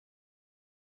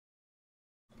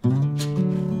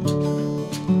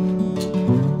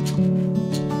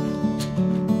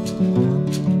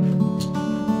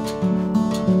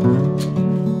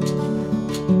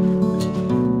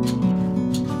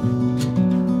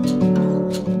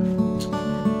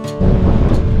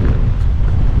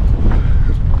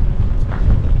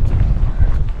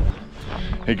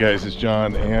Hey guys, it's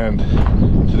John, and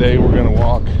today we're going to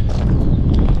walk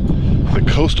the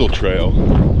coastal trail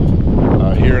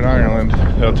here in Ireland.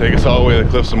 It'll take us all the way to the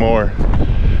cliffs of Moher.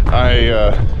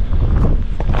 I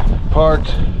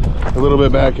parked a little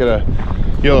bit back at a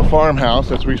yellow farmhouse.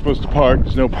 That's where you're supposed to park.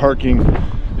 There's no parking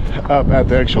up at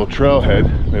the actual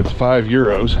trailhead. It's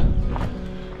 €5.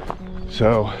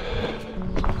 So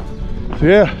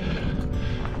yeah,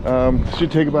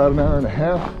 should take about an hour and a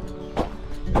half,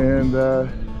 and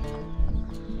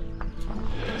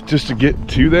just to get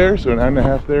to there, so an hour and a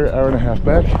half there, hour and a half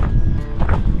back.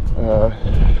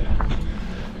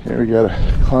 Here we gotta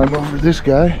climb over this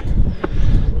guy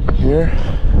here.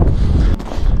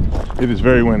 It is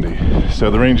very windy, so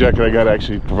the rain jacket I got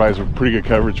actually provides pretty good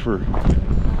coverage for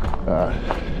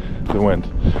the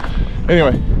wind.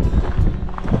 Anyway,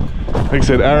 like I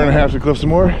said, hour and a half to Cliffs of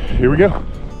Moher. Here we go.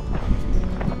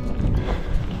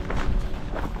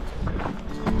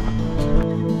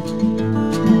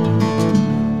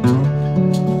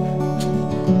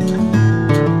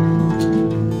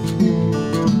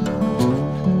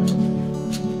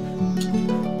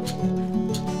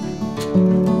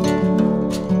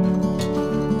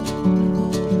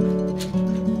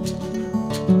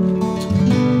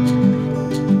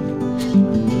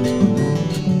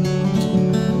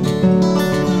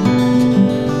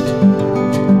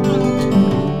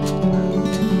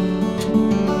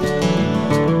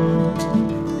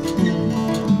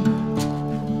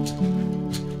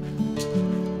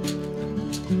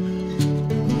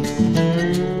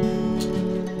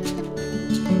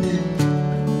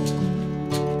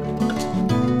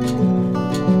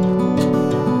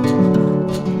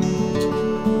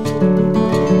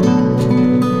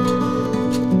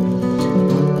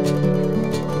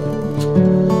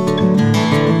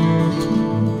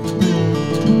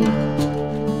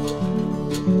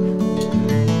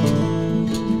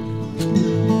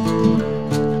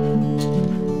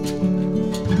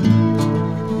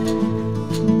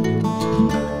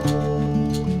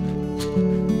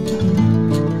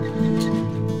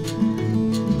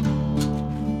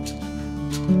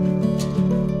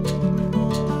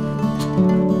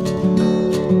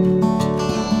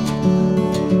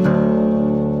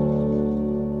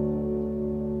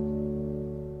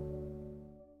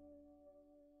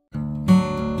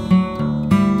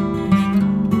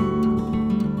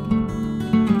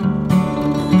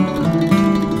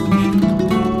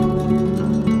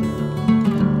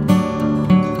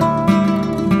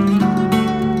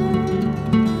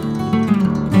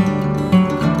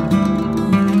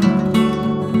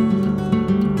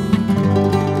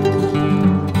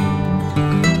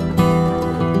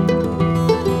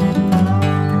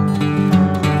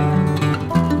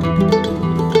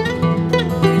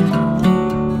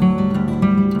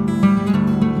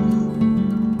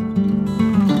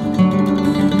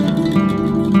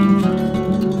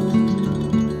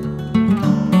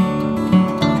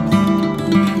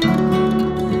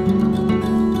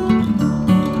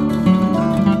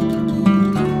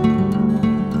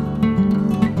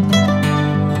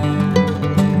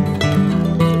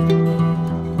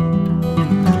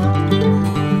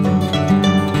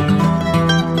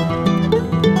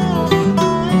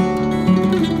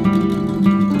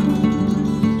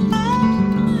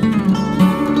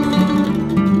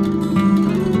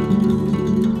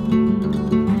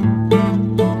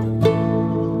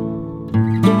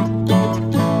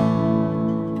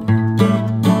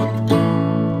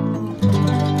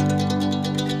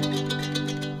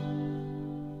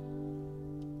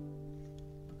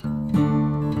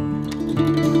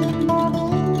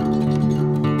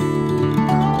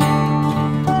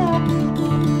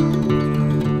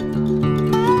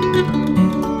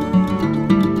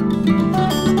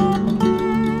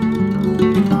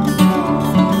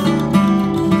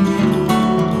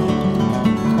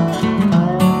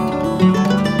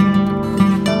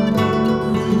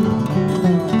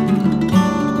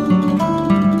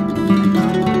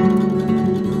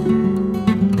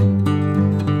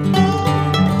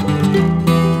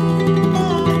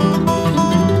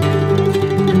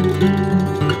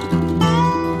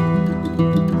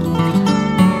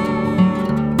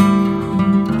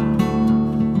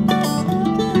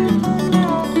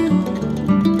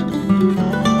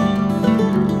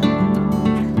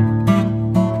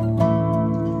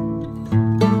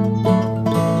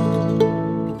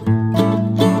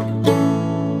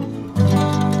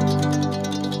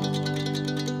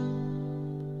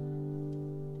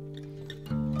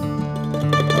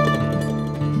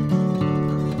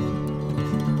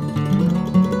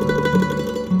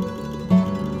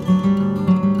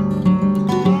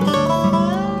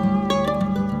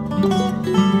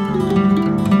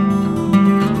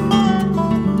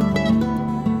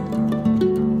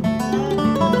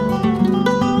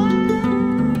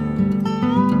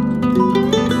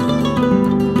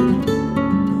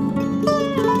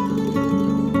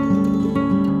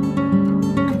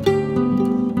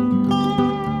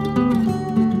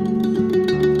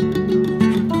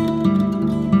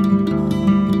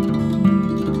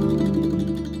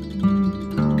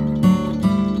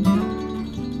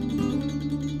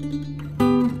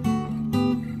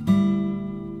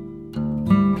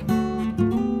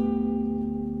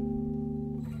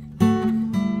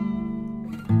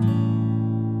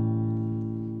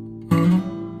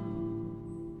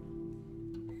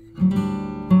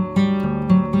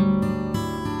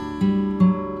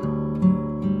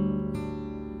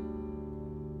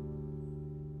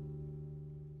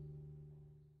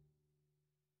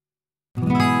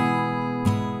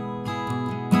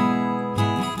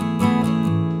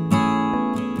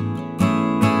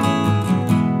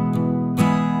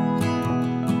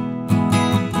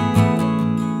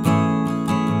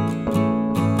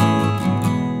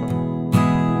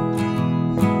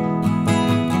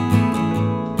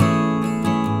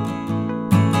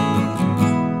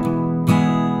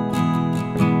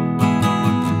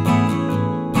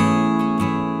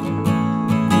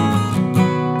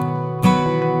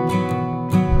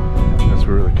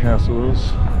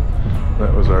 castles.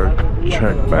 That was our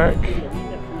trek back.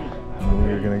 And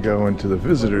we're gonna go into the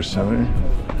visitor center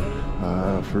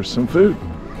for some food.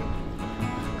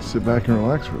 Sit back and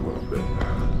relax for a little bit.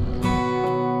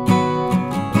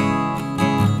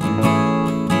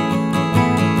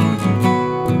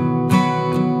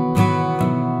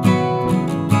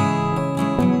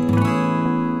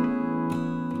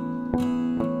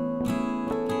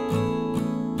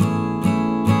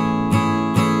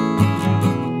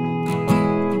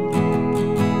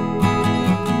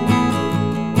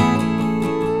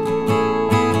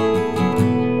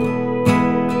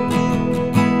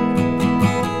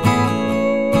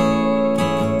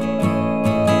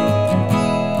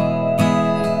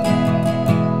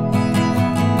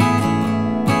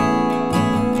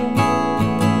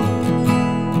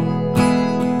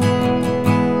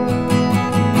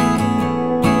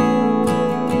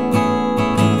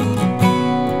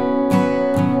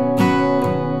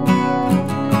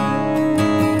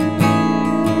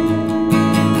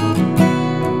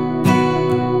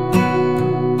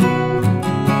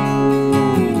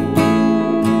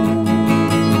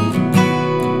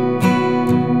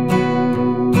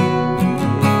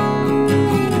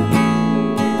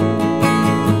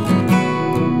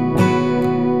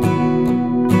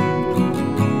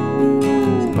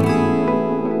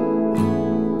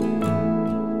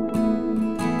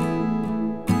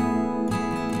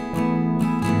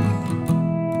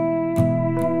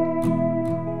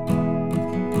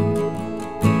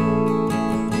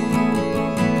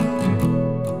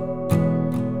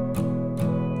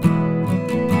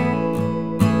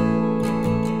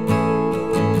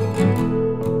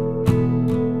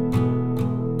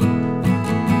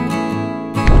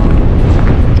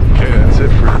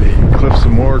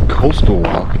 Moher coastal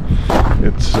walk.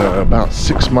 It's about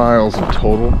 6 miles in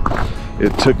total.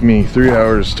 It took me 3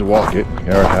 hours to walk it,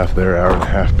 an hour and a half there, hour and a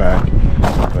half back.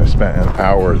 I spent an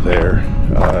hour there.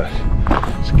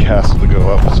 It's a castle to go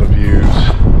up with some views.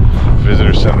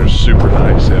 Visitor center's super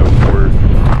nice. They have a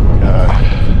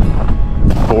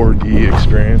 4D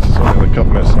experience. It's only a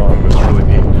couple minutes long, but it's really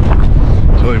neat.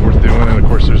 It's really worth doing. And of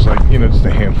course, there's like, you know, just a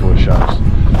handful of shops.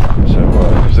 So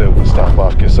I was able to stop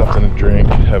off, get something to drink,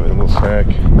 have a little snack,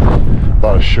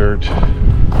 bought a shirt,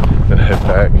 then head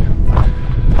back.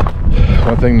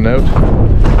 One thing to note,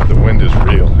 the wind is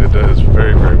real. It is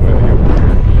very, very windy over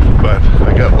here. But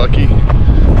I got lucky.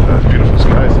 Beautiful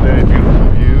skies today, beautiful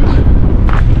views.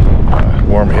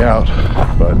 Wore me out,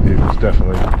 but it was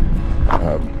definitely,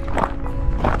 I'm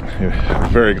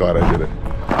very glad I did it.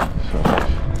 So,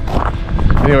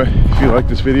 anyway, if you like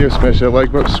this video, smash that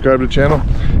like button, subscribe to the channel,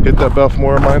 hit that bell for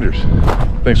more reminders.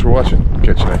 Thanks for watching.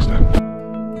 Catch you next time.